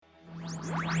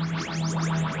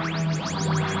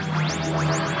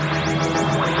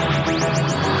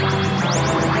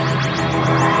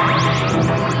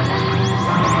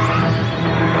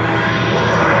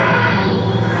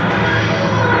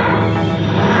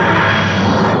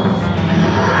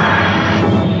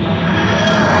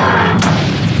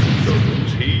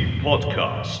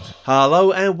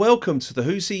Hello and welcome to the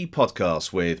Who's He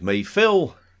podcast with me,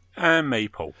 Phil. And me,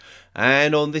 Paul.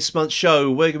 And on this month's show,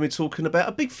 we're going to be talking about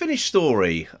a Big Finish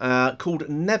story called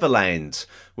Neverland,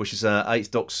 which is an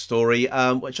 8th Doctor story,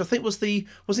 which I think was it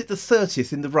the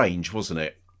 30th in the range, wasn't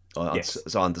it? Yes.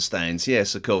 As I understand.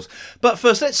 Yes, of course. But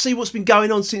first, let's see what's been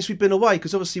going on since we've been away,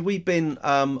 because obviously we've been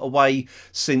away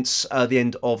since the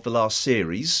end of the last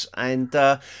series. And,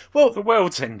 the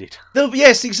world's ended.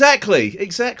 Yes, exactly.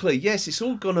 Yes, it's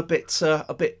all gone a bit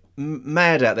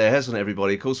mad out there, hasn't it,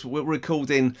 everybody? Of course, we're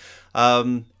recording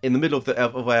in the middle of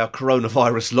our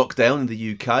coronavirus lockdown in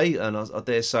the UK, and I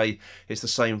dare say it's the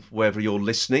same wherever you're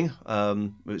listening,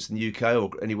 whether it's in the UK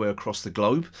or anywhere across the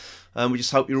globe. We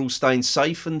just hope you're all staying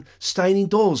safe and staying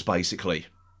indoors, basically.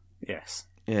 Yes,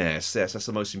 that's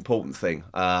the most important thing.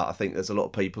 I think there's a lot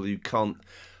of people who can't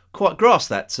quite grasp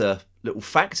that little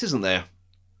fact, isn't there?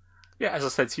 Yeah, as I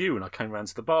said to you when I came round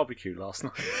to the barbecue last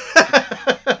night.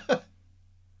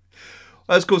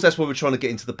 Of course, that's why we're trying to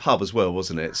get into the pub as well,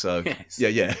 wasn't it? So, yes.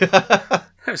 Yeah.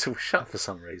 It was all shut for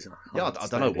some reason. I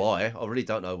don't know why. I really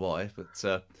don't know why.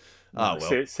 But well.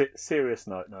 Serious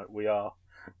note.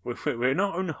 We're in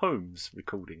our own homes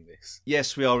recording this.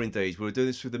 Yes, we are indeed. We're doing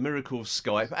this through the miracle of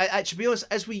Skype. Actually, to be honest,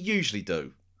 as we usually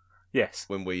do. Yes.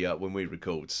 When we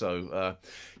record. So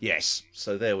yes.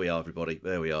 So there we are, everybody.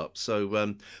 There we are.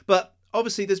 So but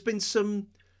obviously, there's been some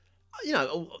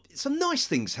nice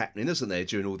things happening, isn't there,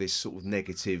 during all this sort of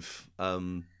negative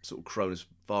sort of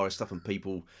coronavirus stuff and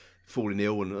people falling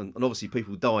ill and obviously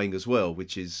people dying as well,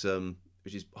 which is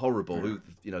horrible.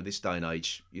 Yeah. This day and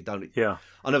age, you don't. Yeah.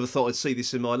 I never thought I'd see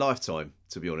this in my lifetime,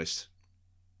 to be honest.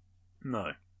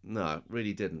 No,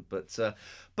 really didn't. But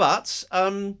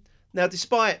now,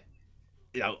 despite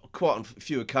quite on a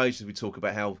few occasions we talk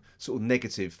about how sort of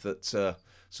negative that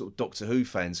sort of Doctor Who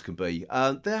fans can be,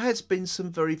 there has been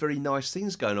some very, very nice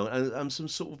things going on and some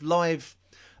sort of live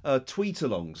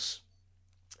tweetalongs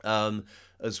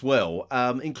as well,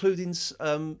 including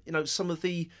some of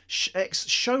the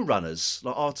ex-showrunners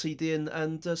like RTD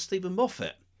and Stephen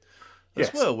Moffat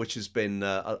as well, which has been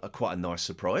quite a nice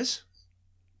surprise.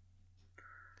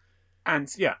 And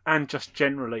just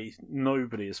generally,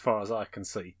 nobody, as far as I can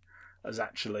see, has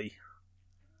actually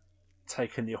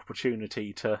taken the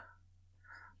opportunity to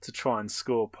try and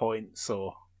score points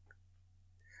or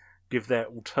give their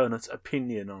alternate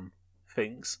opinion on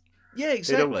things. Yeah,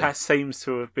 exactly. It all seems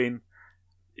to have been,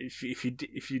 if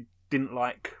you didn't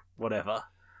like whatever,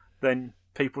 then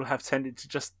people have tended to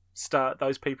just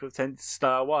those people have tended to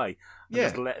stay away and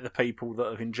just let the people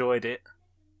that have enjoyed it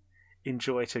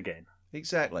enjoy it again.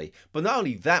 Exactly. But not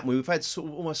only that, we've had sort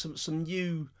of almost some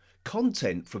new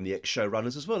content from the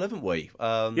ex-showrunners as well, haven't we?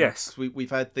 Yes.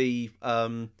 We've had the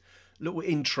little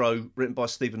intro written by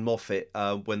Stephen Moffat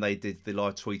when they did the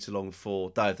live tweet-along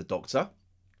for Day of the Doctor,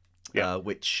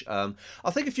 which I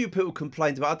think a few people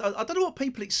complained about. I don't know what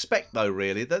people expect, though,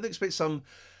 really. They expect some,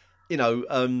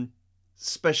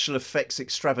 special effects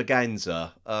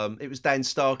extravaganza. It was Dan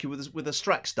Starkey with a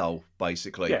Strax doll,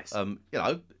 basically. Yes.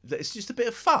 It's just a bit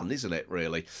of fun, isn't it,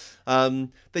 really?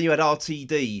 Then you had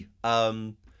RTD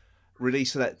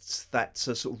release that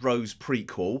sort of Rose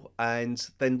prequel, and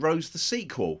then Rose the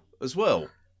sequel as well.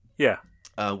 Yeah.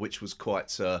 Which was quite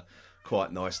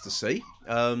nice to see.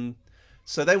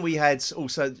 So then we had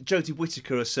also Jodie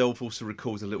Whittaker herself also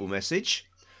recorded a little message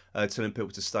telling people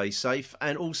to stay safe,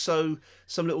 and also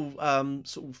some little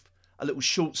a little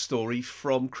short story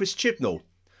from Chris Chibnall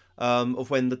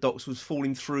of when the Doctor was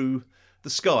falling through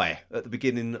the sky at the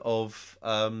beginning of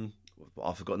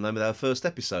I've forgotten the name of our first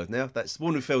episode now. That's The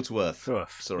One Who Fell to Earth.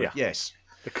 Sorry, yeah. Yes.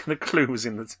 The clue was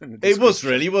in the description. It was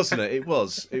really, wasn't it? It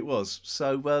was.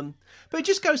 So, but it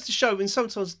just goes to show, and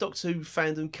sometimes Doctor Who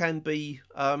fandom can be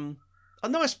a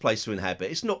nice place to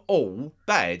inhabit. It's not all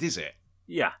bad, is it?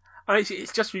 Yeah.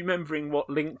 It's just remembering what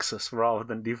links us rather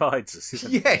than divides us,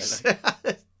 isn't it? Yes.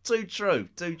 Too true.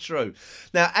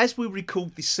 Now, as we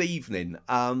record this evening,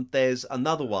 there's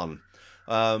another one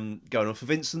going on for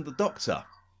Vincent the Doctor.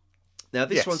 Now,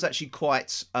 this one's actually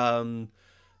quite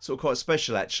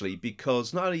special, actually,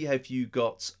 because not only have you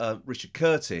got Richard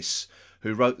Curtis,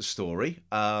 who wrote the story,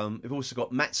 we've also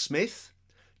got Matt Smith,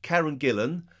 Karen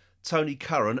Gillan, Tony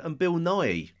Curran, and Bill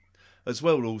Nighy as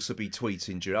well will also be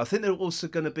tweeting during. I think they're also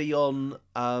going to be on.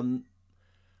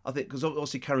 Because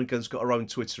obviously Karen Gillan's got her own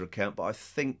Twitter account, but I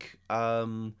think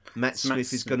Matt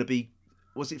Smith is going to be.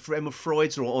 Was it for Emma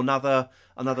Freud's or another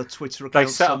Twitter account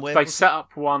somewhere? They set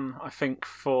up one, I think,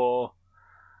 for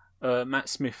Matt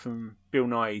Smith and Bill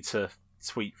Nighy to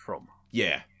tweet from.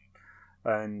 Yeah.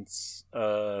 And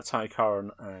Tony Curran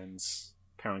and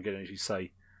Karen Gillan, as you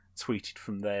say, tweeted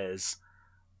from theirs.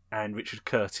 And Richard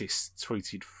Curtis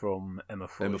tweeted from Emma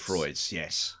Freud. Emma Freud's,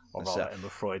 yes. Or rather, Emma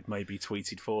Freud maybe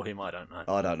tweeted for him. I don't know.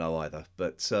 I don't know either.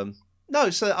 But no,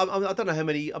 so I don't know how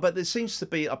many. But there seems to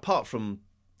be, apart from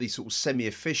these sort of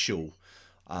semi-official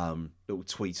little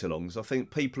tweet-alongs, I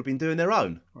think people have been doing their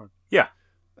own. Yeah.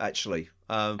 Actually.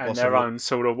 And their own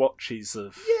sort of watches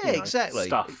of exactly.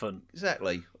 stuff.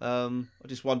 Exactly. I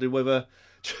just wondered whether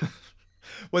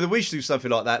we should do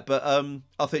something like that. But I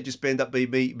think it just end up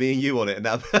being me and you on it. And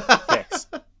that. Yes.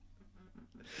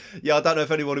 Yeah, I don't know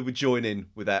if anyone would join in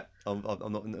with that. I'm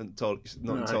not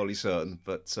entirely certain,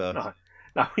 but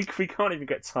no, we can't even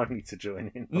get Tony to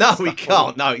join in. No, we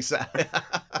can't. No, exactly.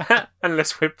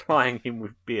 Unless we're plying him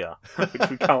with beer, which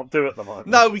we can't do at the moment.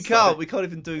 No, we can't. We can't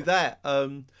even do that.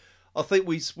 I think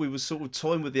we were sort of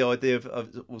toying with the idea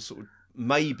of sort of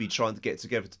maybe trying to get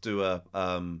together to do a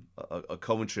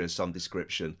commentary of some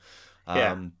description.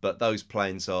 But those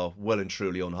plans are well and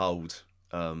truly on hold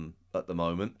at the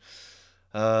moment.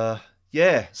 So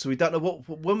we don't know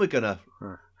when we're gonna.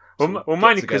 Well,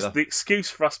 mainly because the excuse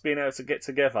for us being able to get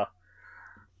together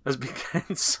has been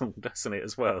cancelled, hasn't it?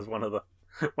 As well as one of the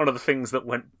things that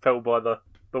fell by the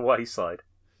wayside.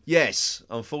 Yes,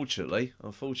 unfortunately,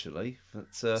 but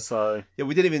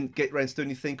we didn't even get around to do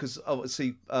anything because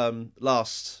obviously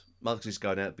last month, 'cause it's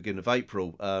going out at the beginning of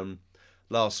April.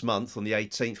 Last month on the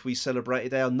 18th, we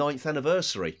celebrated our 9th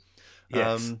anniversary.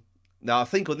 Yes. Now, I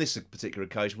think on this particular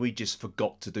occasion, we just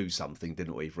forgot to do something,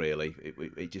 didn't we, really?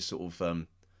 It just sort of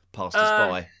passed us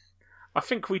by. I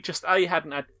think we just,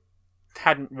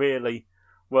 hadn't really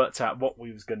worked out what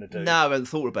we was going to do. No, we hadn't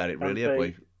thought about it, really, have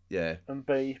we? Yeah. And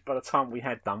B, by the time we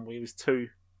had done, it was too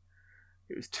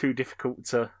difficult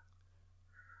to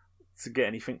get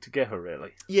anything together,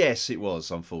 really. Yes, it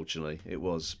was, unfortunately. It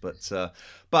was. But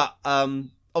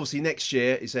obviously next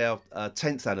year is our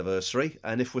 10th anniversary,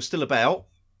 and if we're still about...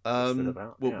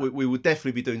 we will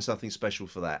definitely be doing something special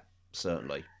for that,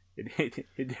 certainly.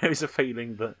 There is a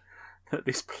feeling that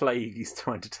this plague is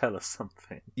trying to tell us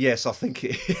something. Yes, I think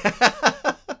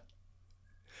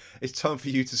it's time for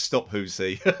you to stop,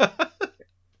 Hoosie.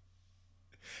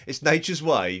 It's nature's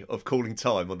way of calling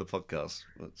time on the podcast.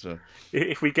 But,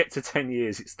 if we get to 10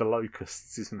 years, it's the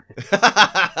locusts, isn't it?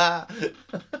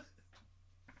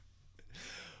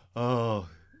 Oh...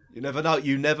 You never know,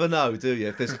 do you?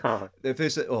 If there's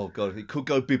oh god, it could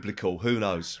go biblical. Who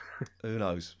knows?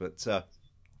 But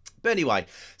anyway,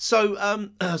 so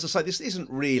as I say, this isn't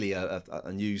really a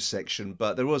news section,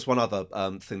 but there was one other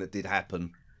thing that did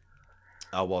happen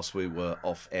whilst we were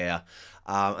off air,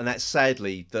 and that's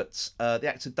sadly that the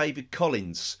actor David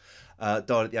Collings died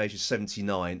at the age of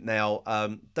 79. Now,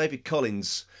 David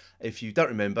Collings, if you don't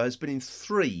remember, has been in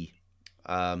 3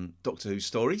 Doctor Who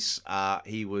stories.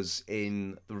 He was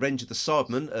in The Revenge of the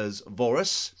Cybermen as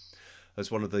Vorus, as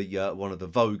one of the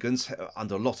Vogans,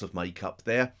 under a lot of makeup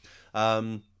there.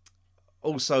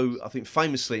 Also, I think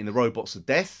famously in The Robots of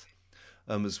Death,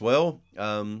 as well,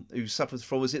 who suffers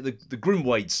from, was it the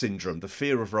Grimwade syndrome, the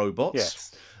fear of robots?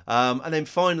 Yes. And then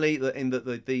finally, in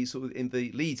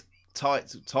the lead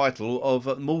title of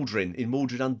Maldrin in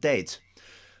Maldrin Undead.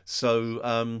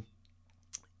 So.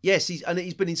 Yes,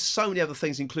 he's been in so many other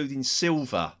things, including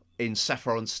Silver in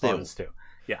Sapphire and Steel.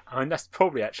 Yeah, I mean, that's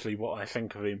probably actually what I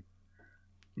think of him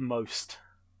most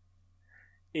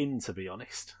in, to be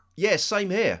honest. Yeah, same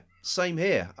here.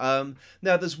 Now,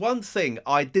 there's one thing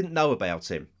I didn't know about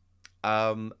him,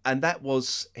 and that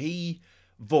was he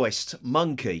voiced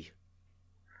Monkey.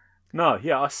 No,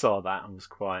 yeah, I saw that and was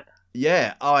quite...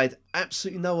 Yeah, I had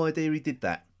absolutely no idea he did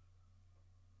that.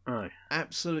 Oh.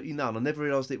 Absolutely none. I never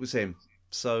realised it was him.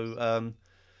 So,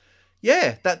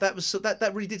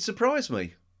 that really did surprise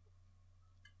me.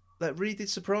 But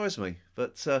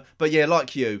yeah,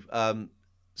 like you,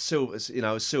 Silver,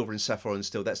 Silver and Sapphire and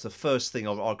Steel. That's the first thing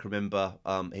I can remember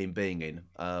him being in.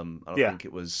 And I think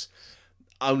it was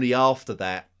only after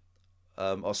that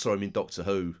I saw him in Doctor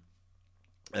Who,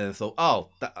 and I thought,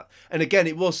 and again,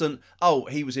 it wasn't. Oh,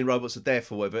 he was in Robots of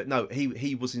Death or whatever. No,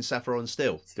 he was in Sapphire and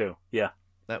Steel. Yeah,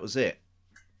 that was it.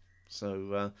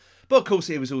 So, but of course,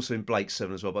 he was also in Blake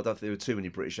 7 as well. But I don't think there were too many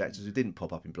British actors who didn't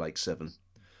pop up in Blake 7.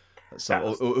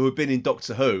 So, or who had been in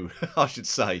Doctor Who, I should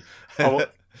say.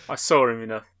 I saw him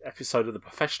in an episode of The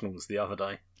Professionals the other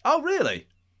day. Oh, really?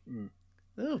 Mm.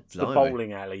 Oh, it's the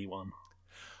bowling alley one.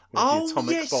 The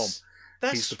atomic bomb.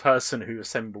 He's the person who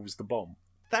assembles the bomb.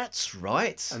 That's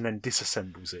right. And then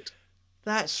disassembles it.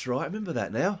 That's right. I remember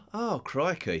that now. Oh,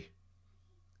 crikey.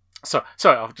 Sorry,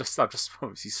 I've just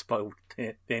obviously spoiled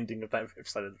the ending of that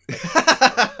episode.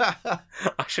 I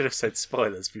should have said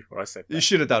spoilers before I said that. You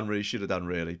should have done,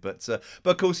 really. But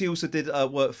of course, he also did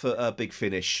work for Big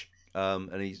Finish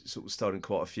and he sort of starred in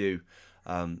quite a few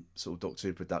sort of Doctor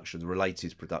Who productions,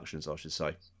 related productions, I should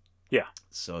say. Yeah.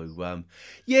 So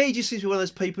he just seems to be one of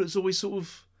those people that's always sort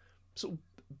of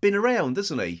been around,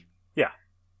 doesn't he? Yeah.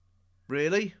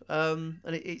 Really, and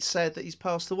it's sad that he's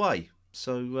passed away.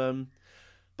 So,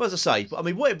 but as I say, I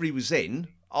mean, whatever he was in,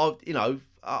 I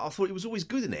thought he was always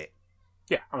good in it.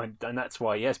 Yeah, I mean, and that's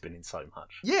why he has been in so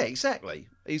much. Yeah, exactly.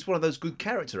 He's one of those good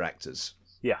character actors.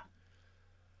 Yeah.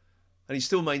 And he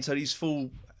still maintained his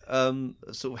full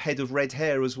sort of head of red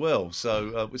hair as well.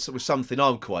 So it's something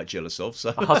I'm quite jealous of.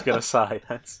 So I was going to say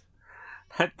that's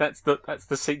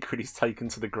the secret he's taken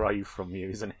to the grave from you,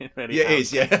 isn't it? Really, yeah, it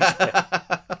is.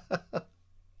 Yeah.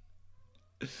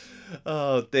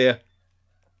 Oh dear.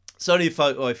 So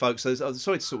anyway, folks. So I'm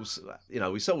sorry to sort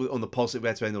of, we started on the positive. We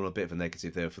had to end on a bit of a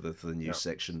negative there for the news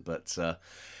section, but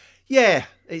yeah,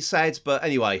 it's sad. But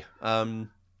anyway,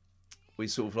 we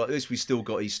sort of at least we still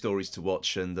got his stories to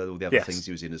watch and all the other things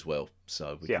he was in as well.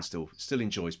 So we can still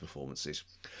enjoy his performances.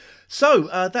 So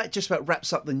that just about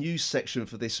wraps up the news section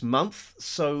for this month.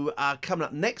 So coming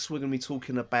up next, we're going to be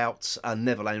talking about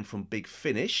Neverland from Big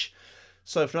Finish.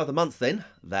 So for another month, then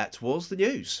that was the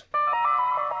news.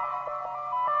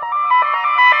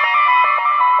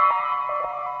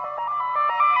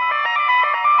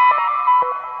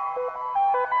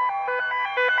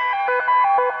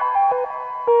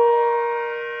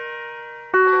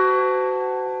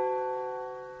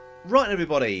 Right,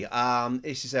 everybody,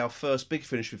 this is our first Big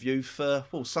Finish review for,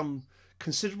 some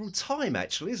considerable time,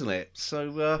 actually, isn't it?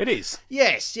 So it is.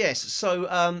 Yes. So,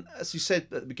 as you said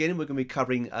at the beginning, we're going to be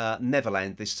covering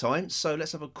Neverland this time. So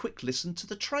let's have a quick listen to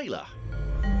the trailer.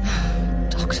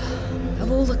 Doctor,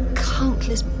 of all the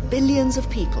countless billions of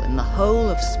people in the whole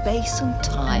of space and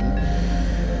time,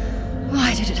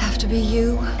 why did it have to be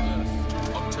you?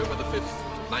 October the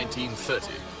 5th,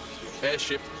 1930.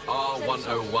 Airship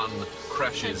R101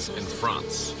 crashes in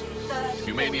France.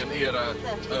 Humanian era,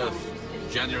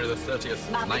 Earth, January the 30th,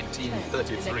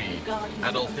 1933.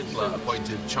 Adolf Hitler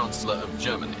appointed Chancellor of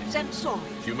Germany.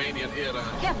 Humanian era,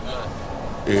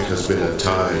 Earth. It has been a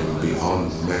time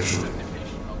beyond measure.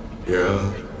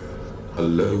 Here,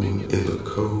 alone in the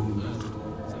cold,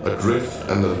 adrift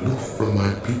and aloof from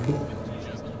my people,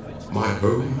 my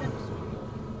home.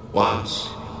 Once,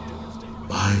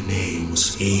 my name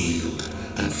was hailed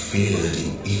and feared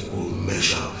in equal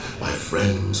measure by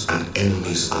friends and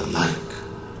enemies alike.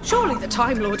 Surely the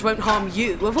Time Lord won't harm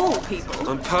you, of all people.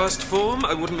 On past form,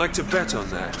 I wouldn't like to bet on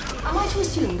that. Am I to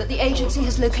assume that the agency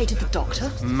has located the Doctor?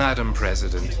 Madam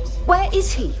President. Where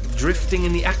is he? Drifting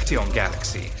in the Action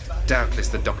Galaxy. Doubtless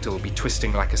the Doctor will be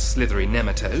twisting like a slithery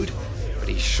nematode, but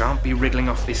he shan't be wriggling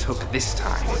off this hook this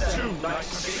time.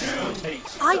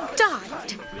 I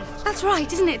died. That's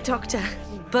right, isn't it, Doctor?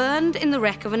 Burned in the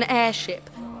wreck of an airship.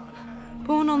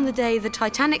 Born on the day the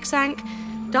Titanic sank,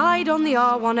 died on the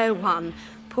R101.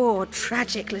 Poor,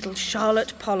 tragic little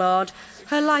Charlotte Pollard.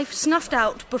 Her life snuffed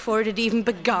out before it had even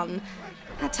begun.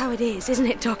 That's how it is, isn't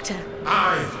it, Doctor?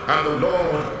 I am the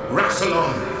Lord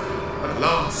Rassilon. At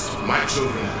last, my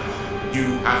children,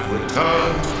 you have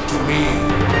returned to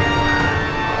me.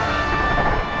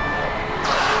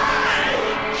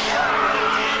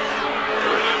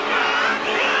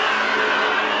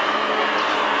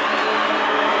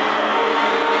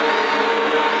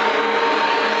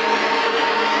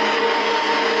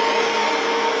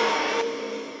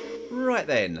 Right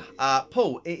then,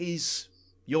 Paul, it is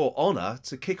your honour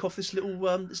to kick off this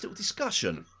little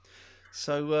discussion.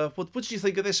 So, what did you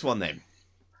think of this one then?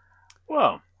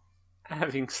 Well,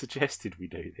 having suggested we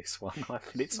do this one, I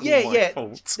feel it's all my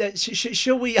fault.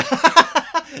 Shall we?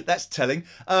 That's telling.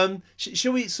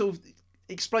 Shall we sort of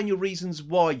explain your reasons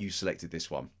why you selected this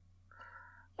one?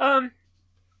 I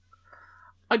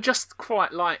just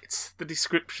quite liked the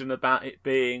description about it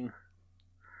being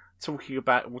talking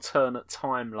about alternate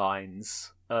timelines,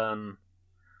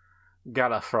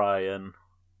 Gallifrey, and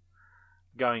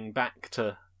going back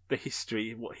to the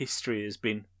history, what history has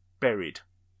been buried.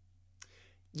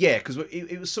 Yeah, because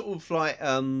it was sort of like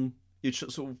you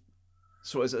sort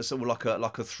of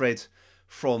like a thread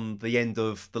from the end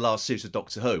of the last series of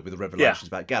Doctor Who with the revelations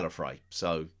about Gallifrey.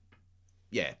 So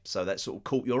yeah, so that sort of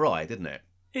caught your eye, didn't it?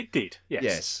 It did. Yes.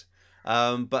 Yes.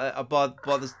 But by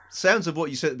the sounds of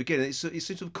what you said at the beginning, it seems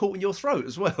to have caught in your throat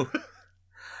as well.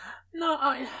 No,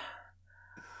 I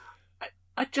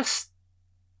just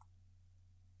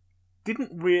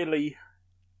didn't really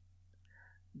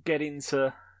get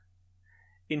into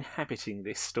inhabiting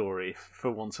this story, for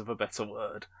want of a better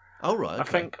word. Oh right.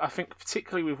 Okay. I think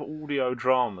particularly with audio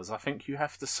dramas, I think you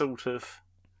have to sort of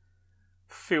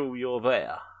feel you're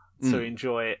there to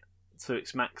enjoy it to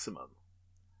its maximum.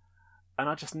 and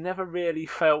I just never really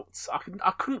felt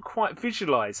I couldn't quite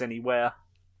visualise anywhere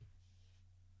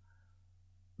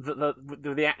that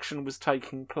the action was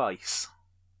taking place.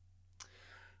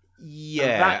 Yeah.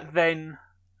 And that then,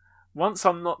 once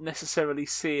I'm not necessarily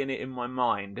seeing it in my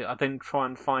mind, I then try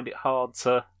and find it hard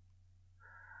to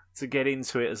get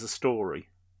into it as a story.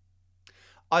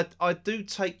 I do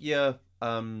take your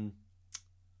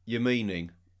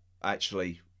meaning,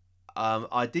 actually.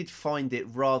 I did find it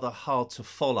rather hard to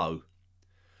follow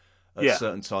at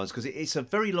certain times, because it's a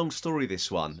very long story,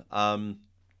 this one. And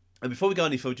before we go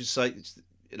any further, just say,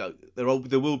 there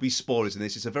will be spoilers in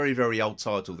this. It's a very, very old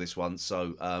title, this one.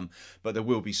 So, but there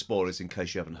will be spoilers in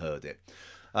case you haven't heard it.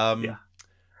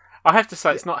 I have to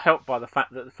say, it's not helped by the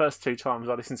fact that the first 2 times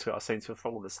I listened to it, I seem to have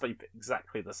fallen asleep at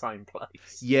exactly the same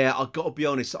place. Yeah, I've got to be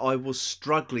honest, I was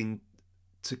struggling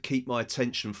to keep my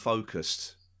attention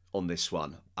focused on this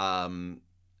one.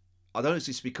 I don't know if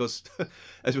it's because,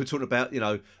 as we were talking about,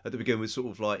 at the beginning, we're sort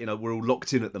of like, we're all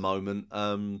locked in at the moment.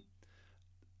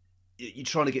 You're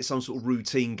trying to get some sort of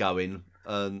routine going,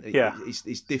 and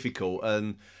it's difficult.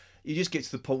 And you just get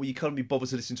to the point where you can't be bothered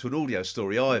to listen to an audio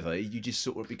story either. You just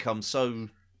sort of become so,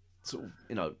 sort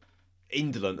of,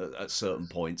 indolent at certain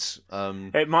points.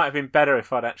 It might have been better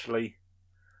if I'd actually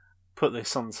put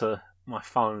this onto my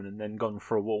phone and then gone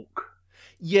for a walk.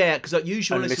 Yeah, because I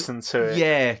usually listen to it.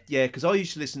 Yeah, because I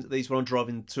usually listen to these when I'm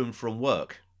driving to and from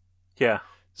work. Yeah.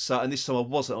 So, and this time I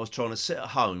wasn't. I was trying to sit at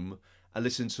home and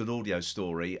listen to an audio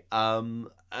story. And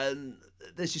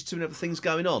there's just too many other things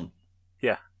going on.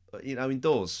 Yeah.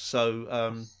 Indoors.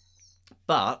 So,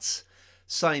 but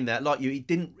saying that, like you, it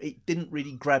didn't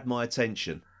really grab my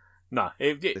attention. No,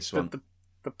 this one.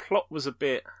 The plot was a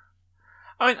bit.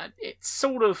 I mean, it's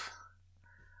sort of.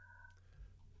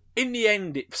 In the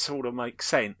end, it sort of makes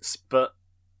sense, but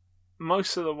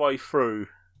most of the way through,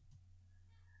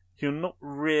 you're not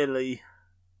really.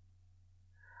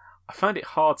 I find it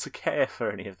hard to care for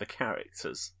any of the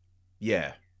characters.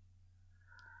 Yeah.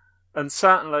 And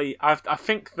certainly, I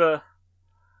think the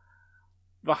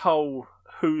whole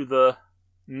who the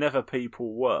Never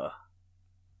people were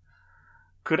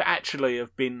could actually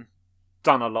have been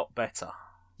done a lot better.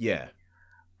 Yeah.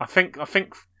 I think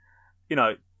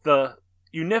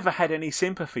you never had any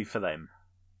sympathy for them,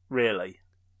 really.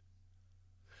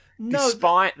 No,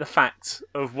 despite the fact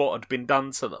of what had been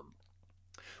done to them.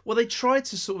 Well, they tried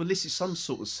to sort of elicit some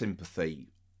sort of sympathy,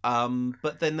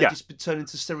 but then they just turned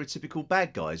into stereotypical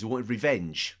bad guys who wanted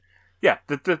revenge. Yeah,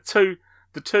 the two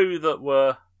that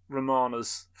were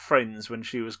Romana's friends when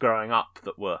she was growing up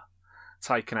that were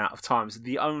taken out of time is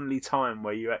the only time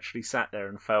where you actually sat there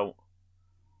and felt,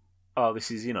 oh, this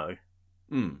is,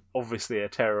 obviously a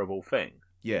terrible thing.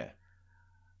 Yeah.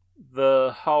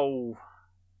 The whole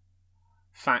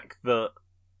fact that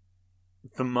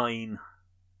the main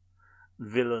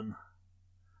villain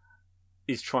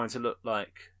is trying to look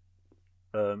like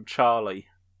Charlie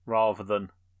rather than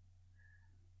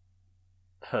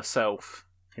himself,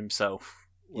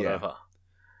 whatever.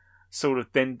 Sort of,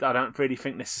 then I don't really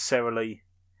think necessarily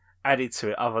added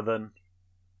to it other than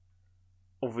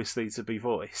obviously to be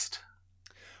voiced.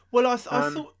 Well, I thought, I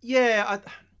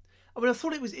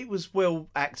thought it was well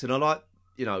acted. I like,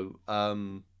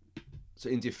 so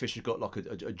India Fisher got like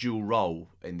a dual role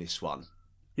in this one.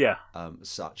 Yeah. As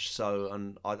such. So,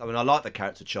 and I like the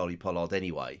character Charlie Pollard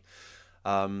anyway.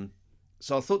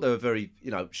 So I thought they were very,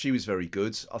 she was very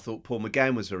good. I thought Paul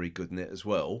McGann was very good in it as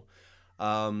well.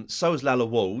 So was Lalla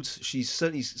Ward. She's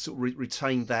certainly sort of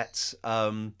retained that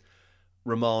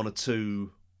Romana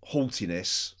 2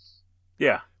 haughtiness.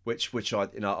 Yeah. Which I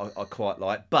quite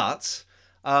like, but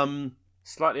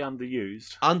slightly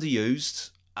underused.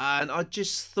 And I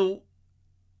just thought,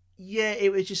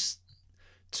 it was just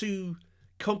too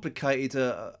complicated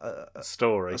a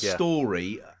story.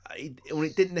 When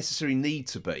it didn't necessarily need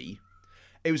to be.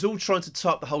 It was all trying to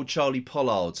type the whole Charlie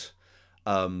Pollard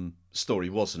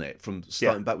story, wasn't it? From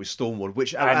starting back with Storm Warning,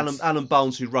 which Alan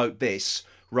Barnes, who wrote this,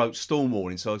 wrote Storm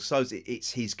Warning, so I suppose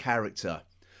it's his character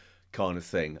kind of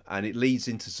thing, and it leads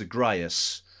into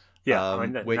Zagreus. Yeah,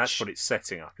 that's what it's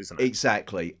setting up, isn't it?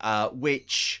 Exactly,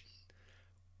 which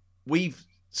we've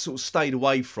sort of stayed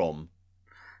away from.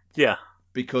 Yeah.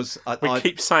 Because we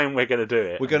keep saying we're going to do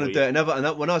it. We're going to do it.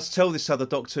 And when I tell this to other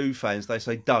Doctor Who fans, they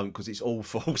say don't, because it's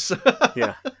awful.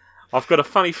 Yeah. I've got a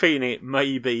funny feeling it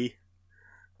may be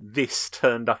this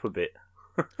turned up a bit.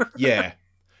 Yeah,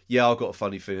 I've got a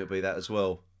funny feeling it'll be that as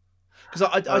well.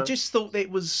 Because I just thought it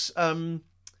was...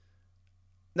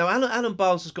 Now, Alan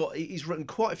Barnes he's written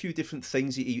quite a few different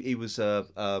things. He was sort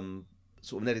of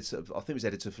an editor, I think he was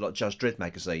editor for like Judge Dredd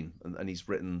magazine, and he's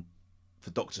written for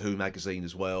Doctor Who magazine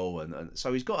as well, and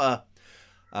so he's got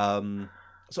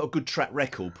sort of good track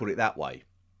record, put it that way.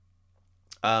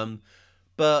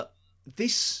 But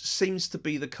this seems to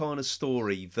be the kind of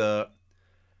story that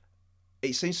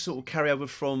it seems to sort of carry over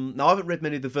from. Now, I haven't read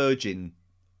many of the Virgin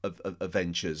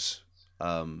adventures,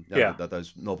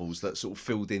 those novels that sort of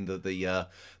filled in the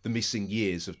missing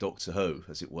years of Doctor Who,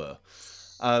 as it were.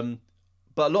 But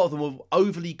a lot of them were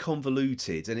overly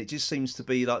convoluted, and it just seems to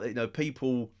be like,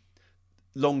 people,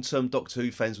 long-term Doctor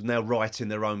Who fans, are now writing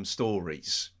their own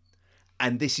stories,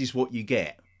 and this is what you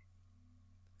get.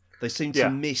 They seem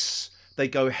to they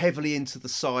go heavily into the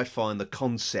sci-fi and the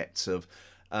concepts of,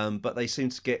 but they seem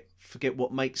to forget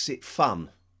what makes it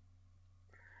fun.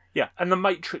 Yeah, and the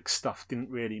Matrix stuff didn't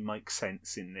really make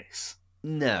sense in this.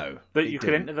 No. That you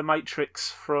could enter the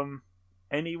Matrix from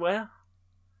anywhere,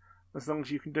 as long as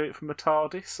you can do it from a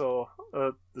TARDIS or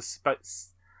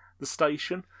the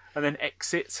station, and then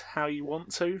exit how you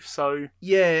want to. So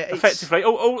effectively,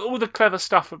 all the clever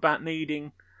stuff about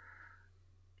needing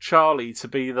Charlie to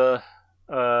be the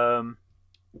sort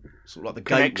of like the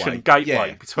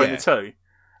gateway between the two,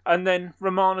 and then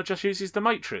Romana just uses the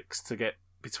Matrix to get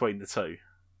between the two.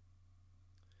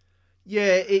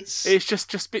 Yeah, it's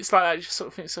just bits like that. You just sort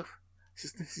of think,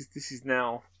 this is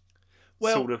now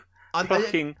sort of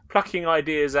plucking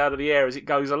ideas out of the air as it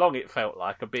goes along. It felt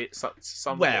like a bit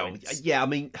some points. Yeah, I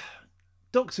mean,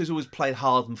 Doctor's always played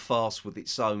hard and fast with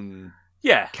its own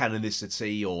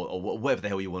canonicity or whatever the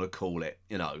hell you want to call it,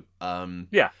 which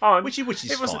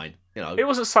is fine. It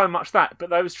wasn't so much that,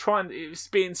 but it was trying to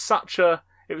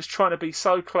be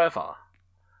so clever,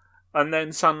 and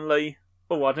then suddenly,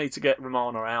 I need to get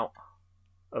Romana out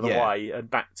of the way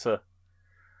and back to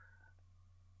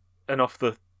and off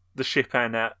the ship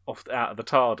and out of the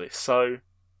TARDIS. So,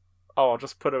 I'll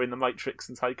just put her in the Matrix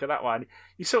and take her that way. And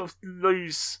you sort of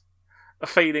lose a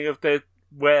feeling of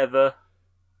where the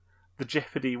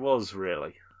jeopardy was,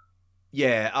 really.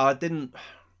 Yeah,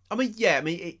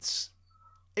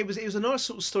 it was a nice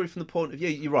sort of story from the point of view.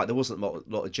 You're right, there wasn't a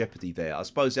lot of jeopardy there. I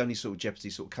suppose the only sort of jeopardy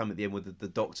sort of came at the end with the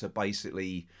Doctor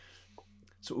basically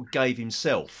sort of gave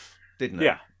himself, didn't he?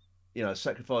 Yeah.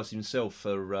 Sacrificed himself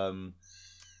to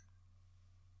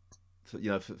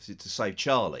save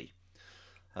Charlie.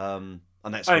 And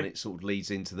that's when it sort of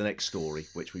leads into the next story,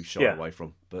 which we've shied away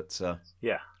from. But I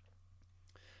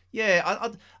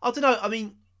don't know. I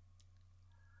mean,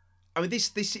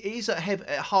 this is a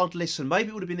hard listen. Maybe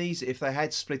it would have been easier if they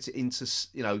had split it into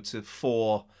to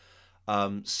 4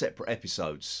 separate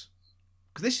episodes.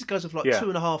 Because this goes off like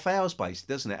 2.5 hours,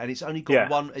 basically, doesn't it? And it's only got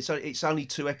one. It's only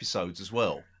 2 episodes as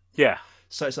well. Yeah.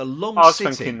 So it's a long. I was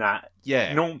sitting. thinking that.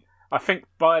 Yeah. I think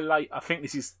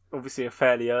this is obviously a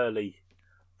fairly early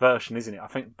version, isn't it? I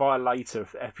think by later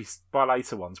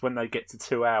ones, when they get to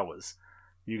 2 hours,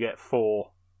 you get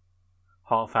 4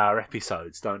 half-hour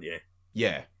episodes, don't you?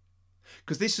 Yeah.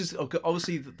 Because this is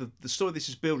obviously the story this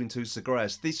is building to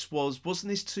Zagreus. Wasn't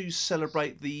this to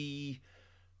celebrate the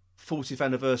 40th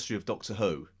anniversary of Doctor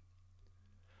Who?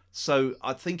 So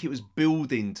I think it was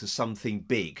building to something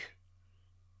big.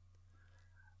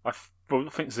 I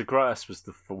think Zagreus was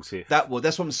the 40th. That's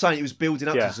what I'm saying. It was building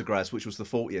up to Zagreus, which was the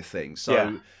 40th thing.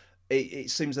 So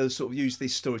it seems they sort of used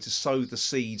this story to sow the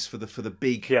seeds for the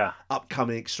big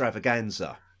upcoming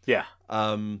extravaganza. Yeah.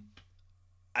 And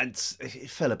it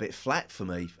fell a bit flat for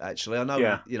me, actually. I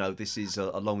know, this is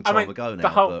a long time ago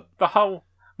now. The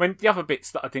other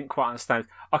bits that I didn't quite understand,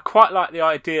 I quite like the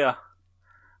idea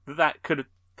that could have,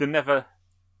 the Never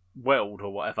World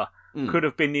or whatever, could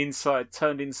have been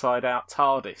turned inside out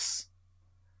TARDIS.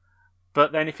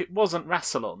 But then if it wasn't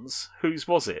Rassilon's, whose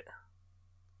was it?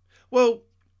 Well,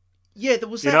 yeah, there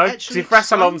was that actually. If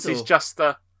Rassilon's is just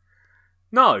a...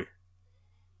 No,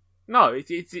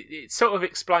 it's sort of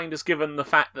explained as given the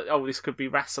fact that, this could be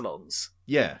Rassilon's.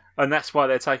 Yeah. And that's why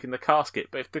they're taking the casket.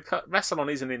 But if the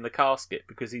Rassilon isn't in the casket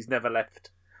because he's never left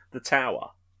the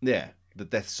tower... Yeah, the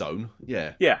death zone,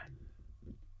 yeah. Yeah.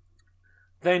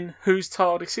 Then whose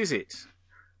TARDIS is it?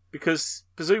 Because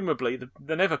presumably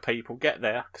the Never people get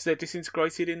there because they're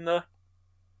disintegrated in the...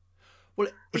 Well,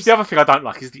 which the other thing I don't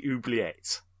like is the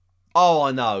oubliette. Oh,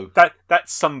 I know.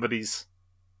 That's somebody's...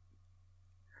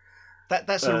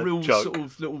 That's a real joke. Sort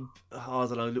of little,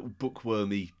 little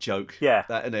bookwormy joke. Yeah.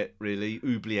 That, isn't it, really?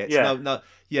 Oubliettes. Yeah. No,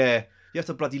 yeah. You have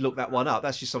to bloody look that one up.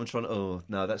 That's just someone trying to...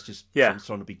 that's just someone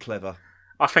trying to be clever.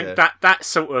 I think that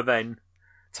sort of then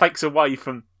takes away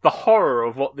from the horror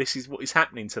of what is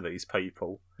happening to these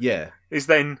people. Yeah. Is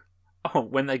then,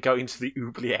 when they go into the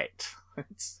oubliette.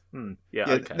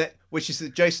 Okay. Which is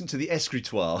adjacent to the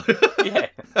escritoire.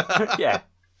 Yeah.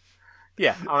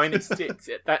 Yeah, I mean,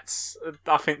 that's.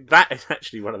 I think that is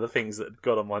actually one of the things that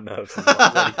got on my nerves. As much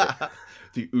as anything.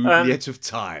 The oubliette of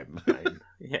time.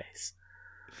 Yes.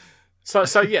 So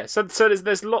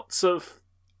there's lots of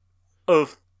I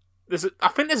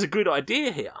think there's a good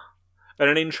idea here and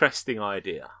an interesting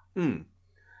idea, and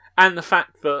the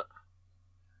fact that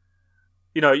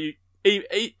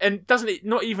and doesn't it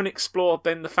not even explore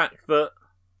then the fact that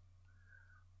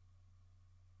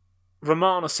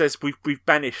Romana says we've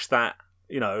banished that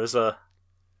as a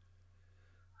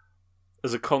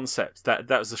concept that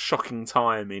was a shocking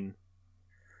time in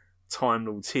Time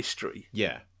Lord's history.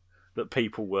 Yeah, that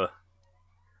people were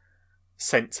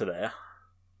sent to there,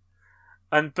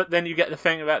 but then you get the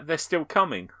thing about they're still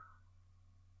coming.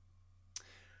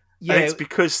 Yeah, and it's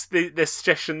because the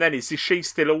suggestion then is she's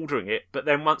still ordering it, but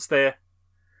then once they're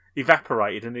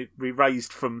evaporated and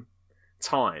erased from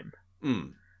time,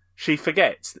 she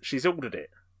forgets that she's ordered it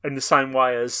in the same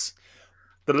way as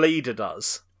the leader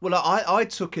does. Well, I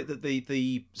took it that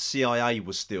the CIA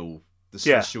was still, the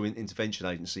Special Intervention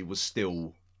Agency was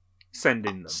still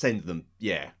sending them.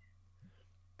 Yeah,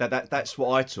 that's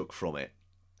what I took from it.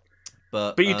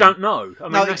 But you don't know. I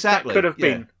mean, no, exactly. That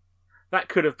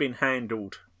could have been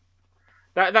handled.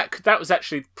 That was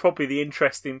actually probably the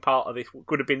interesting part of this.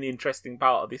 Could have been the interesting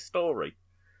part of this story.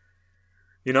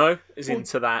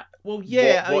 Into that. Well,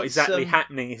 yeah. What exactly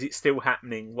happening? Is it still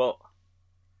happening? What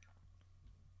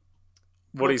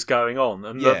is going on?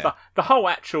 And the whole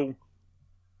actual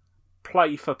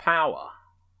play for power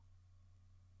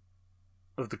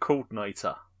of the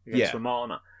coordinator against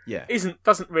Romana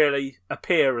doesn't really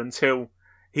appear until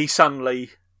he suddenly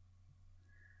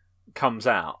comes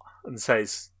out and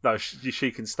says, "No,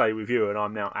 she can stay with you, and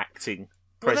I'm now acting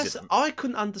president." I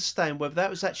couldn't understand whether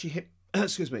that was actually him.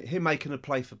 Excuse me, him making a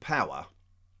play for power,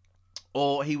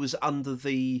 or he was under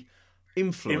the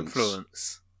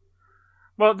influence.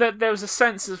 Well, there was a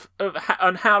sense of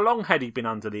and how long had he been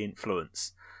under the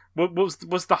influence? Was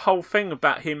the whole thing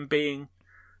about him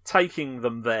taking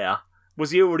them there?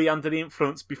 Was he already under the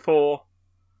influence before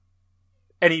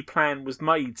any plan was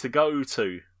made to go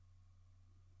to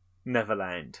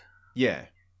Neverland? Yeah,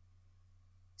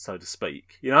 so to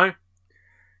speak.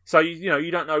 So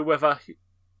you don't know whether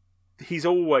he's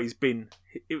always been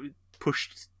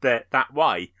pushed that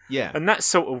way. Yeah, and that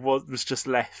sort of was just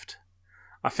left,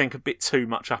 I think, a bit too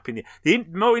much up in the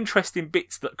more interesting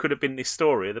bits that could have been this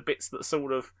story are the bits that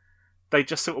they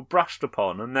just brushed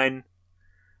upon and then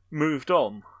moved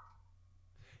on.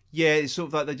 Yeah, it's sort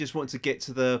of like they just wanted to get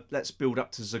to let's build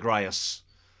up to Zagreus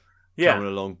coming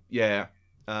along. Yeah.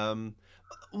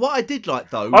 What I did like,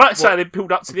 though... I like to say they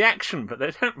build up to the action, but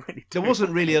they don't really do. There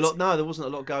wasn't really a lot... No, there wasn't a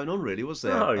lot going on, really, was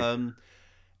there? No.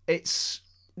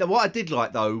 Now, what I did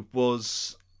like, though,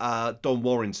 was Don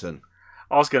Warrington.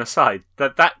 I was going to say,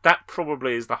 that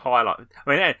probably is the highlight. I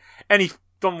mean, any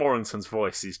Don Warrington's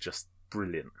voice is just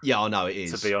brilliant. Yeah, I know, it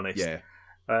is. To be honest. Yeah.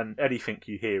 And anything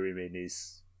you hear him in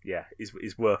is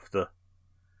worth the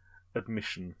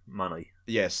admission money.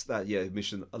 Yes,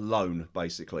 admission alone,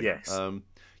 basically. Yes.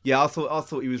 I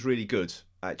thought he was really good,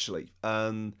 actually.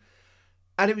 And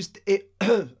how can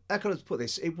I put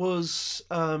this? It was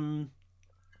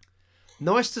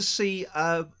nice to see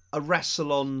a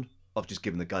Rassilon. I've just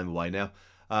given the game away now.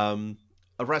 A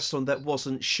Rassilon that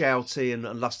wasn't shouty and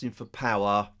lusting for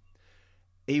power.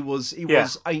 He was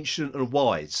ancient and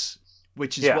wise,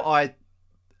 which is what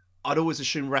I'd always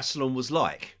assumed Rassilon was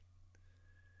like.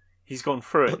 He's gone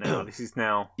through it now. This is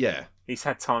now... Yeah. He's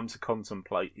had time to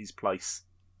contemplate his place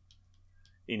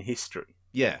in history.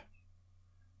 Yeah.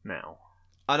 Now.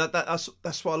 And that's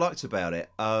what I liked about it.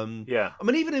 I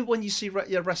mean, even when you see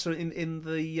Rassilon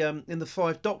in the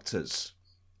Five Doctors,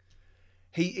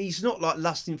 he's not like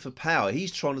lusting for power.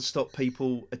 He's trying to stop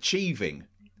people achieving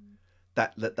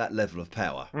that level of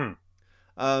power.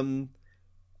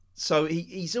 So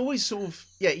he's always sort of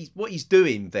what he's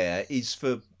doing there is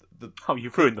for the... Oh,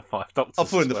 you've ruined the Five Doctors.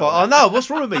 I've ruined the Five. Oh no, what's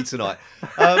wrong with me tonight?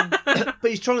 But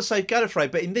he's trying to save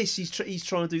Gallifrey. But in this, he's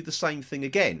trying to do the same thing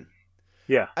again.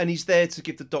 Yeah, and he's there to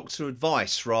give the Doctor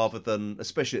advice rather than,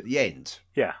 especially at the end.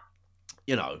 Yeah,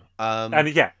 and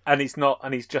he's not,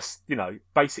 and he's just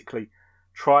basically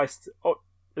tries to,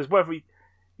 as whether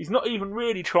he's not even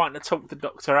really trying to talk the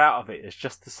Doctor out of it. It's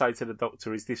just to say to the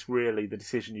Doctor, "Is this really the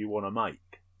decision you want to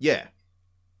make?" Yeah.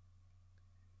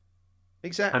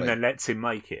 Exactly. And then lets him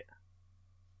make it.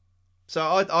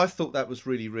 So I thought that was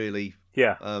really, really,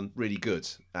 really good,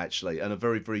 actually, and a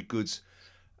very, very good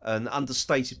and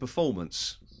understated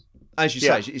performance. As you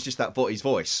say, it's just his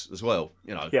voice as well,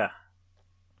 Yeah.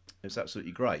 It's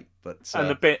absolutely great. But and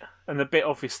the bit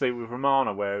obviously with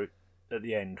Romana where at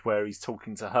the end where he's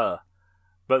talking to her,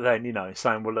 But then,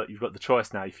 saying, well, look, you've got the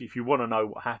choice now. If you want to know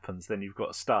what happens, then you've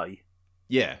got to stay.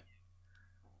 Yeah.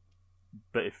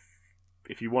 But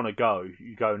if you want to go,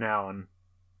 you go now, and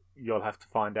you'll have to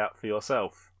find out for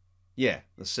yourself. Yeah,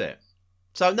 that's it.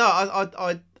 So no,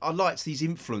 I liked his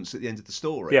influence at the end of the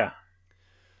story. Yeah,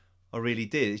 I really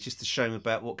did. It's just a shame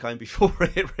about what came before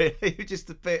it. Really, it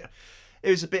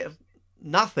was a bit of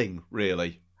nothing,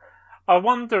 really. I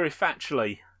wonder if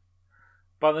actually,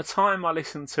 by the time I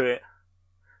listened to it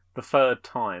the third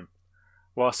time,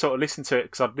 well, I sort of listened to it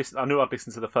because I knew I'd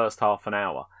listened to the first half an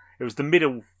hour. It was the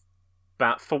middle,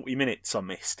 about 40 minutes I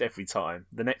missed every time.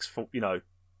 The next,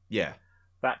 yeah,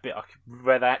 that bit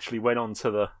where they actually went on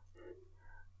to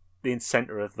the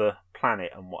centre of the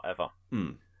planet and whatever.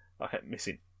 I kept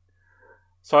missing.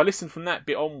 So I listened from that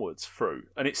bit onwards through,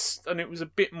 and it was a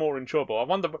bit more enjoyable. I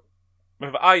wonder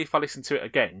whether if I listened to it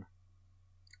again,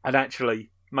 I'd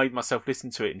actually made myself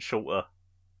listen to it in shorter,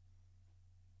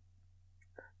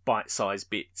 bite-sized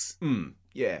bits.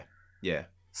 Yeah.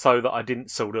 So that I didn't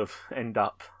sort of end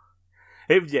up.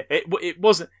 It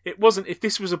wasn't. If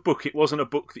this was a book, it wasn't a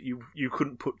book that you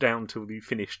couldn't put down till you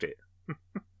finished it.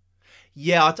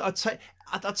 Yeah, I'd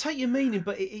take your meaning,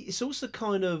 but it's also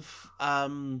kind of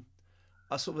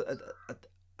a sort of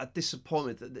a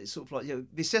disappointment that it's sort of like,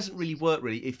 this doesn't really work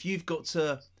really if you've got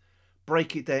to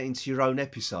break it down into your own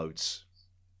episodes.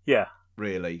 Yeah,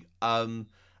 really. And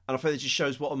I think it just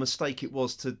shows what a mistake it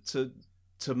was to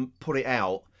put it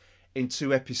out in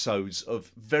 2 episodes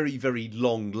of very, very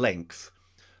long length,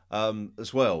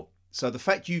 as well. So the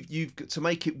fact you've got to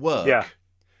make it work. Yeah.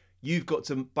 You've got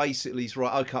to basically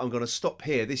right. Okay, I'm going to stop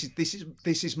here. This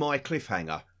is my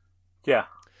cliffhanger. Yeah.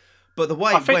 But the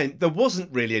way it went, there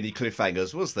wasn't really any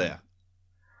cliffhangers, was there?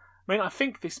 I mean, I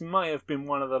think this may have been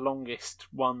one of the longest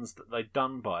ones that they'd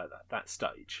done by that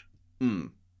stage.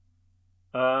 And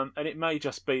it may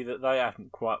just be that they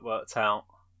haven't quite worked out.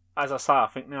 As I say, I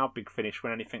think now Big Finish,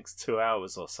 when anything's 2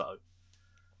 hours or so,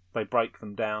 they break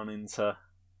them down into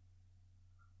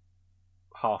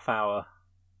half-hour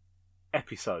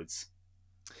episodes.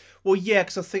 Well, yeah,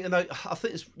 because I think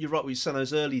you're right. When you say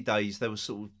those early days, they were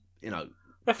sort of,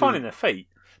 they're finding their feet.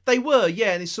 They were,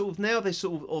 yeah, and it's sort of now they're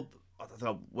sort of, or I don't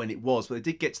know when it was, but they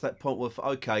did get to that point where,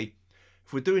 okay,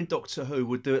 if we're doing Doctor Who,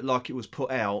 we'll do it like it was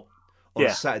put out on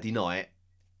a Saturday night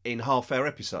in half-hour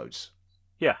episodes.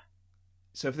 Yeah.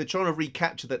 So if they're trying to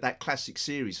recapture that classic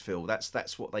series feel,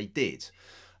 that's what they did,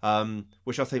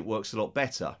 which I think works a lot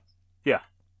better. Yeah.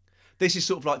 This is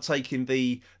sort of like taking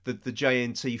the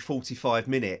JNT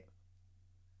 45-minute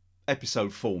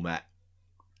episode format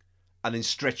and then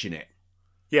stretching it.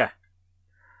 Yeah.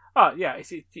 Oh, yeah.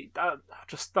 I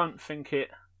just don't think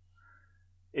it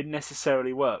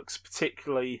necessarily works,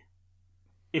 particularly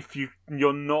if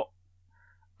you're not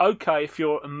okay. If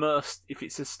you're immersed, if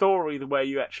it's a story where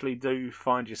you actually do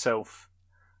find yourself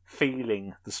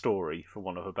feeling the story, for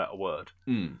want of a better word,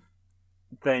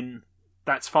 then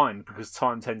that's fine, because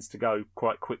time tends to go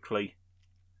quite quickly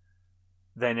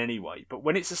then anyway. But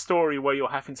when it's a story where you're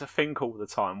having to think all the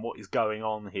time, what is going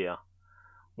on here?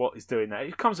 What is doing that?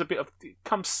 It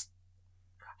becomes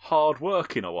hard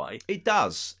work in a way. It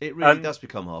does. It really does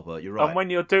become hard work. You're right. And when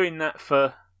you're doing that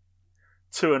for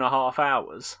 2.5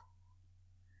 hours,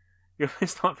 you're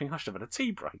start thinking, I should have had a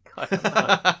tea break. I don't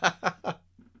know.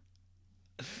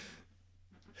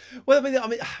 Well, I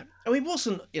mean, it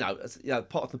wasn't,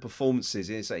 part of the performances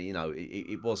is,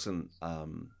 it wasn't,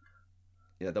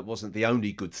 that wasn't the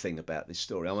only good thing about this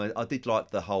story. I mean, I did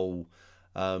like the whole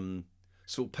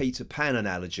sort of Peter Pan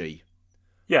analogy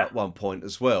at one point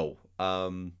as well.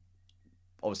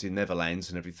 Obviously Neverlands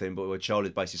and everything, but where Charlie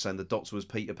basically saying the Doctor was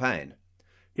Peter Pan.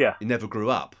 Yeah. He never grew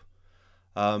up.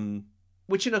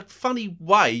 Which in a funny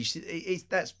way,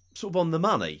 that's sort of on the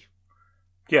money.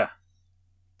 Yeah.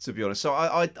 To be honest. So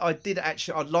I did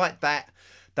actually, I liked that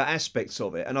aspects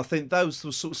of it. And I think those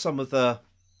were sort of some of the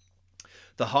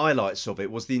highlights of it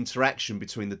was the interaction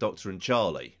between the Doctor and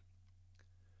Charlie.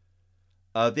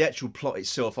 The actual plot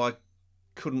itself, I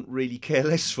couldn't really care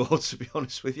less for, to be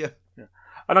honest with you. Yeah.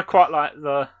 And I quite like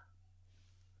the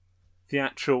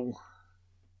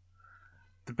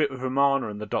bit with Romana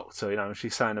and the Doctor,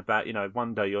 she's saying about,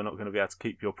 one day you're not going to be able to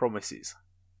keep your promises.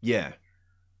 Yeah.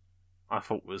 I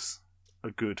thought was a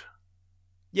good...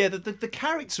 Yeah, the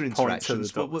character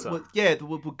interactions were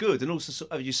good. And also,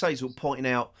 as you say, sort of pointing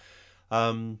out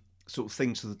sort of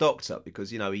things to the Doctor,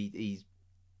 because, he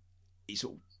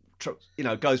sort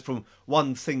of, goes from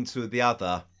one thing to the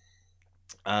other.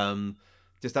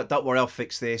 Just don't worry, I'll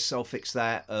fix this, I'll fix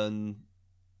that. And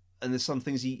there's some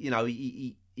things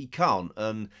he can't.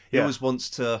 And he always wants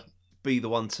to be the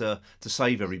one to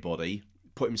save everybody,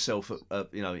 put himself,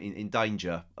 in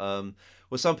danger. Well,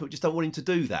 some people just don't want him to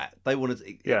do that. They want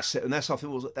to accept, and that's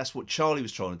that's what Charlie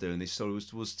was trying to do in this story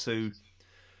was to.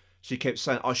 She kept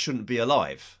saying, "I shouldn't be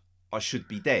alive. I should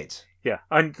be dead." Yeah,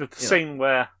 and the scene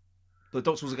where the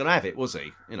doctor wasn't going to have it, was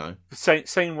he? The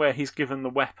scene where he's given the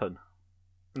weapon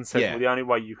and said, Yeah. "Well, the only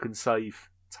way you can save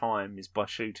time is by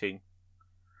shooting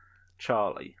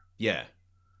Charlie." Yeah.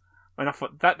 And I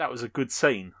thought that was a good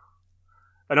scene.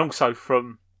 And also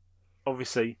from,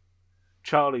 obviously,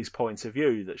 Charlie's point of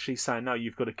view, that she's saying, no,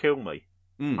 you've got to kill me.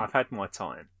 I've had my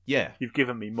time. Yeah. You've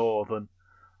given me more than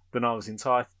I was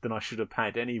entitled, than I should have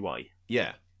had anyway.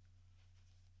 Yeah.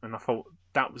 And I thought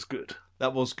that was good.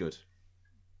 That was good.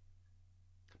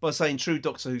 By saying true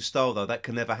Doctor Who style, though, that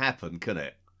can never happen, can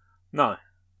it? No.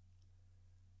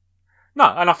 No,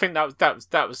 and I think that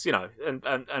was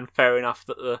and fair enough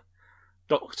that the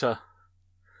Doctor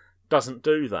doesn't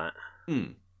do that.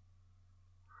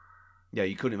 Yeah,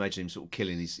 you couldn't imagine him sort of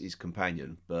killing his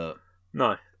companion, but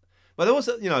no. But there was,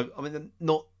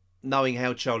 not knowing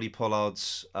how Charlie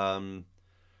Pollard's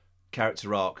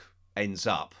character arc ends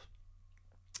up.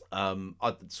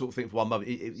 I sort of think for one moment,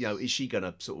 is she going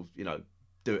to sort of,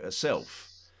 do it herself?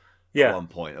 Yeah. At one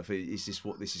point, is this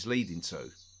what this is leading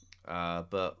to?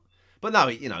 But no,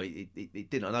 it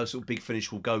didn't. I know sort of Big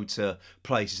Finish will go to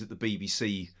places that the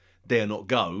BBC dare not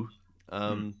go.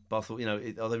 But I thought, are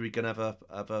they really going to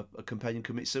have a companion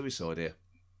commit suicide here?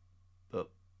 But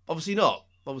obviously not.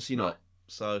 Obviously not.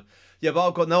 So yeah, but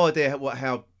I've got no idea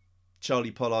how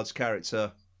Charlie Pollard's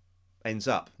character ends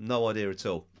up. No idea at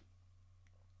all.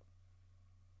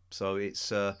 So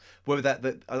it's whether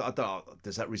that I don't know,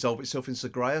 does that resolve itself in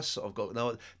Zagreus? I've got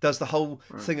no. Does the whole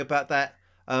thing about that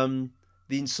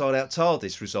the Inside Out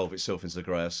TARDIS resolve itself in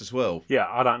Zagreus as well? Yeah,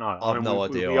 I don't know. I've no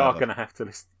idea. We are going to have to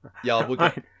listen. Yeah, we'll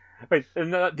get.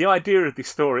 And the idea of this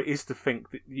story is to think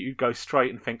that you go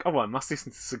straight and think, oh, I must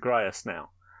listen to Zagreus now,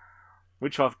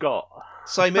 which I've got.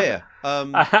 Same here.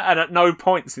 And at no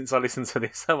point since I listened to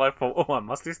this have I thought, oh, I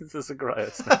must listen to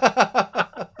Zagreus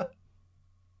now.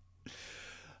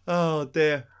 Oh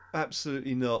dear,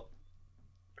 absolutely not.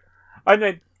 And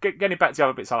then getting back to the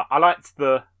other bits, I liked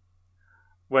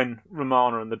when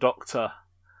Romana and the Doctor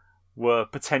were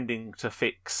pretending to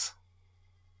fix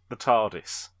the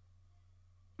TARDIS.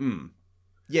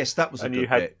 Yes, that was a good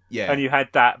bit. Yeah, and you had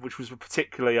that, which was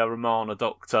particularly a Romana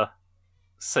Doctor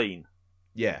scene.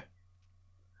 Yeah,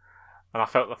 and I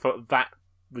thought that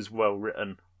was well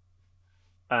written,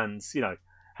 and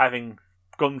having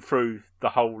gone through the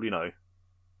whole,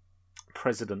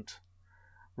 President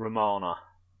Romana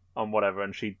and whatever,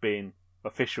 and she'd been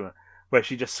official, where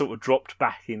she just sort of dropped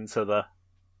back into the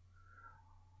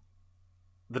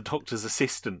Doctor's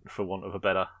assistant, for want of a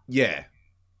better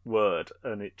word,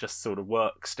 and it just sort of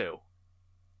works still.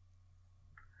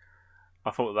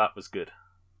 I thought that was good.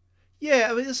 Yeah,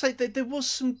 I mean, I say there was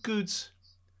some good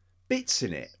bits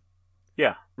in it.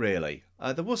 Yeah, really,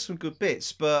 there was some good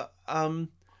bits, but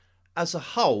as a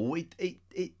whole, it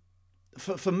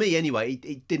for me anyway,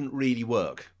 it didn't really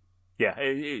work. Yeah,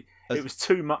 it was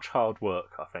too much hard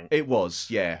work, I think. It was,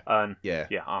 yeah. I'm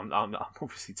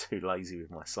obviously too lazy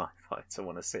with my sci-fi to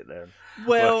want to sit there and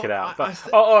work it out.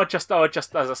 But just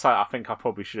as I say, I think I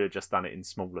probably should have just done it in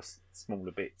smaller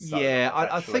bits. So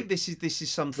I think this is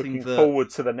something looking forward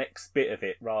to the next bit of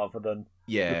it rather than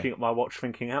looking at my watch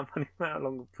thinking how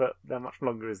much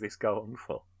longer is this go on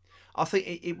for? I think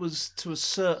it was to a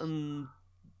certain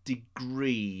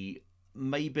degree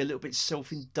maybe a little bit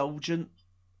self-indulgent.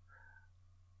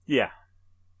 Yeah.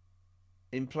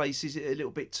 In places, a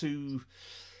little bit too...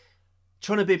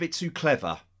 trying to be a bit too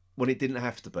clever when it didn't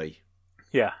have to be.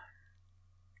 Yeah.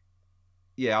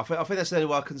 Yeah, I think that's the only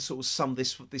way I can sort of sum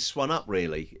this one up,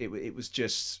 really. It was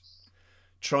just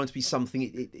trying to be something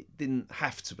it didn't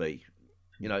have to be.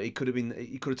 It could have been...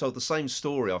 You could have told the same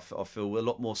story, I feel, a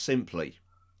lot more simply.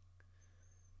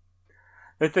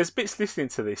 There's bits listening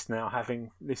to this now,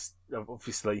 having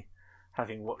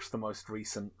watched the most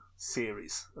recent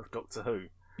series of Doctor Who.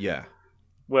 Yeah.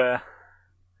 Where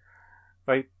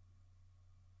I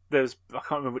can't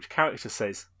remember which character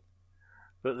says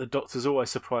that the Doctor's always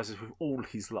surprises with all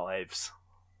his lives.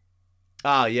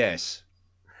 Ah, yes.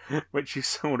 Which you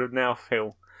sort of now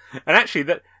feel. And actually,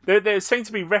 that there seem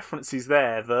to be references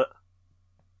there that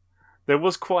there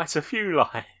was quite a few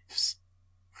lives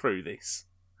through this.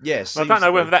 Yes. I don't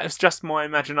know whether that was just my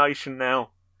imagination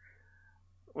now,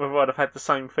 whether I'd have had the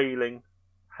same feeling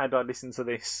had I listened to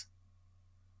this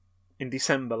in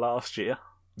December last year.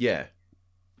 Yeah.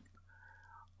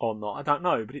 Or not, I don't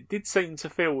know. But it did seem to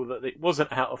feel that it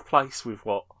wasn't out of place with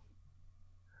what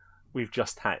we've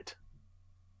just had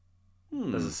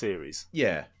as a series.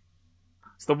 Yeah.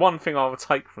 So the one thing I would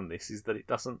take from this is that it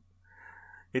doesn't.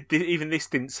 Even this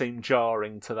didn't seem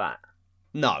jarring to that.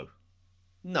 No.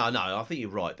 I think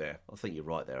you're right there.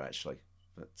 Actually.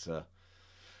 But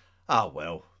oh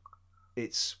well,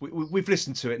 we've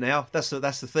listened to it now. That's the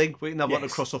thing. We don't want to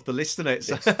cross off the list, isn't it?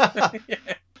 So,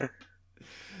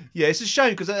 yeah, it's a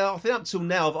shame because I think up till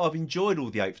now I've enjoyed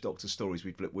all the Eighth Doctor stories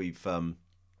we've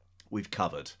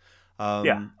covered.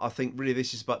 I think really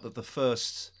this is about the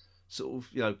first sort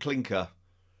of clinker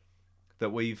that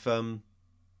we've for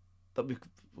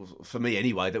me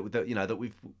anyway that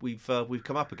we've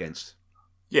come up against.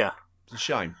 Yeah, it's a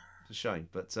shame.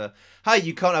 But hey,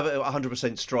 you can't have a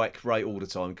 100% strike rate all the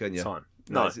time, can you?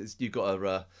 No. You've got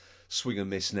to swing and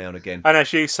miss now and again. And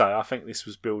as you say, I think this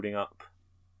was building up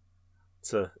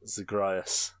to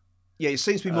Zagreus. Yeah, it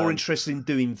seems to be more interested in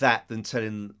doing that than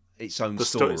telling its own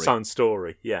story. Its own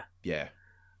story, yeah. Yeah.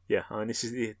 I mean, this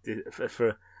is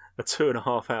for a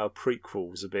 2.5 hour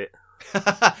prequel was a bit.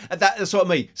 That's what I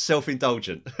mean.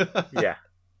 Self-indulgent. Yeah.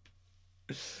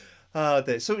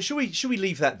 So should we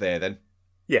leave that there then?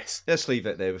 Yes. Let's leave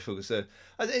it there before.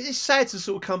 It's sad to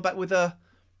sort of come back with a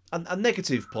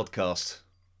negative podcast.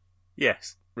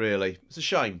 Yes. Really, it's a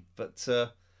shame, but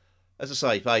as I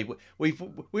say, hey, we've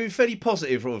been fairly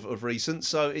positive of recent,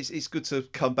 so it's good to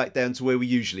come back down to where we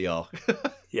usually are.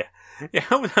 Yeah.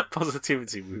 How was that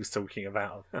positivity we was talking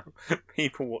about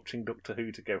people watching Doctor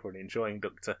Who together and enjoying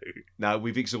Doctor Who? No,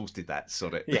 we've exhausted that.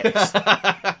 Sod it. Yes.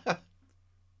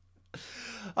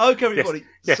 Okay, everybody.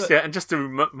 Yes, and just to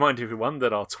remind everyone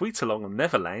that our tweet along on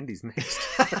Neverland is next.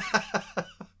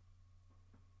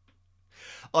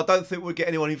 I don't think we'll get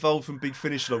anyone involved from Big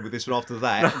Finish along with this one after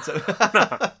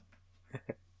that.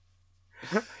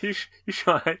 No. You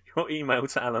sure your email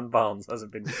to Alan Barnes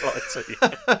hasn't been replied to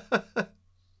yet?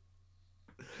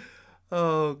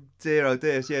 Oh dear.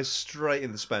 Yeah, straight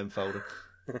in the spam folder.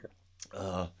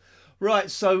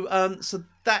 Right, so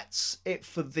that's it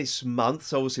for this month.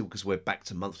 So obviously, because we're back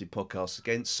to monthly podcasts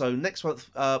again. So next month,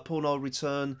 Paul and I'll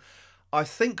return, I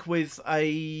think, with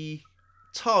a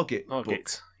Target book.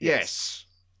 Yes.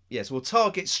 Well,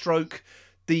 Target stroke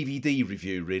DVD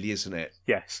review, really, isn't it?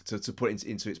 Yes. To put it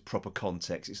into its proper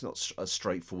context, it's not a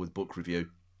straightforward book review.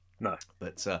 No.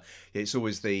 But it's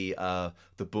always the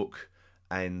book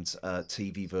and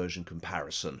TV version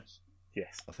comparison.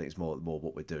 Yes, I think it's more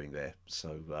what we're doing there.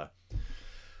 So,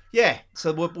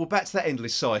 so we're back to that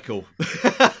endless cycle.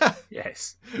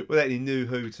 Yes, without any new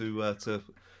Who to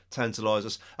tantalise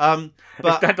us. But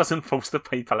if that doesn't force the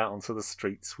people out onto the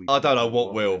streets, I don't know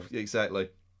what will. Exactly.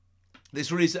 This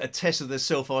really is a test of their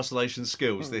self-isolation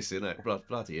skills. This, isn't it?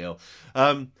 Bloody hell.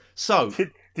 So,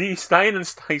 do you stay in and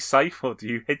stay safe, or do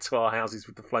you head to our houses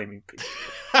with the flaming pig?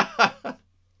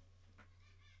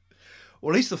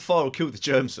 Well, at least the fire will kill the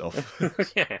germs off.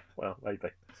 Yeah, well, maybe.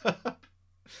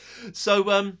 So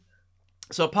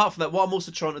apart from that, what I'm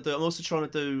also trying to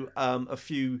do, a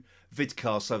few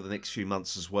vidcasts over the next few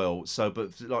months as well. So,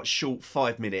 but like short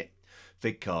 5-minute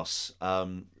vidcasts.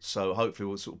 So hopefully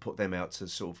we'll sort of put them out to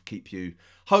sort of keep you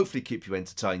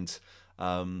entertained,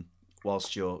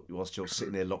 whilst you're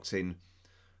sitting there locked in.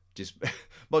 Just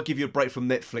might give you a break from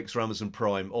Netflix or Amazon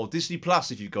Prime or Disney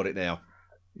Plus if you've got it now.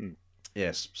 Mm.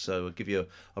 Yes, so I'll give you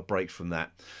a break from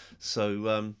that.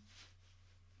 So,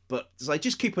 but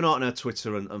just keep an eye on our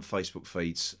Twitter and Facebook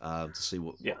feeds to see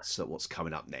what's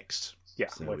coming up next. Yeah,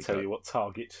 so we'll tell you what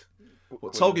Target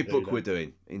book we're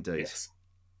doing, indeed. Yes.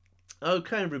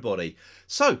 Okay, everybody.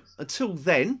 So, until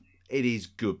then, it is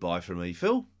goodbye from me,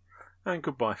 Phil. And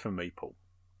goodbye from me, Paul.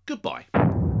 Goodbye.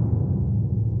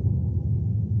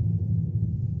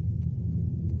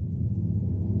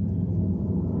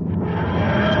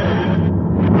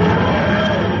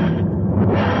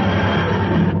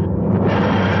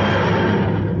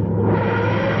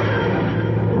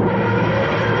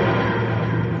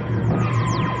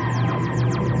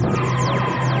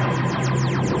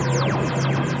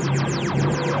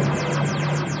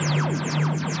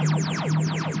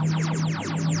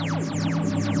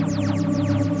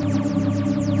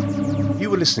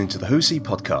 Listening to the Who See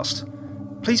podcast.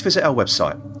 Please visit our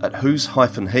website at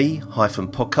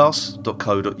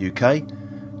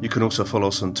whos-he-podcast.co.uk. You can also follow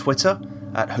us on Twitter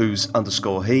at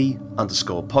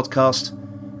whos_he_podcast.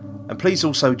 And please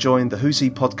also join the Who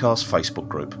See podcast Facebook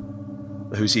group.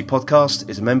 The Who See podcast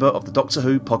is a member of the Doctor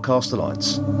Who Podcast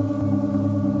Alliance.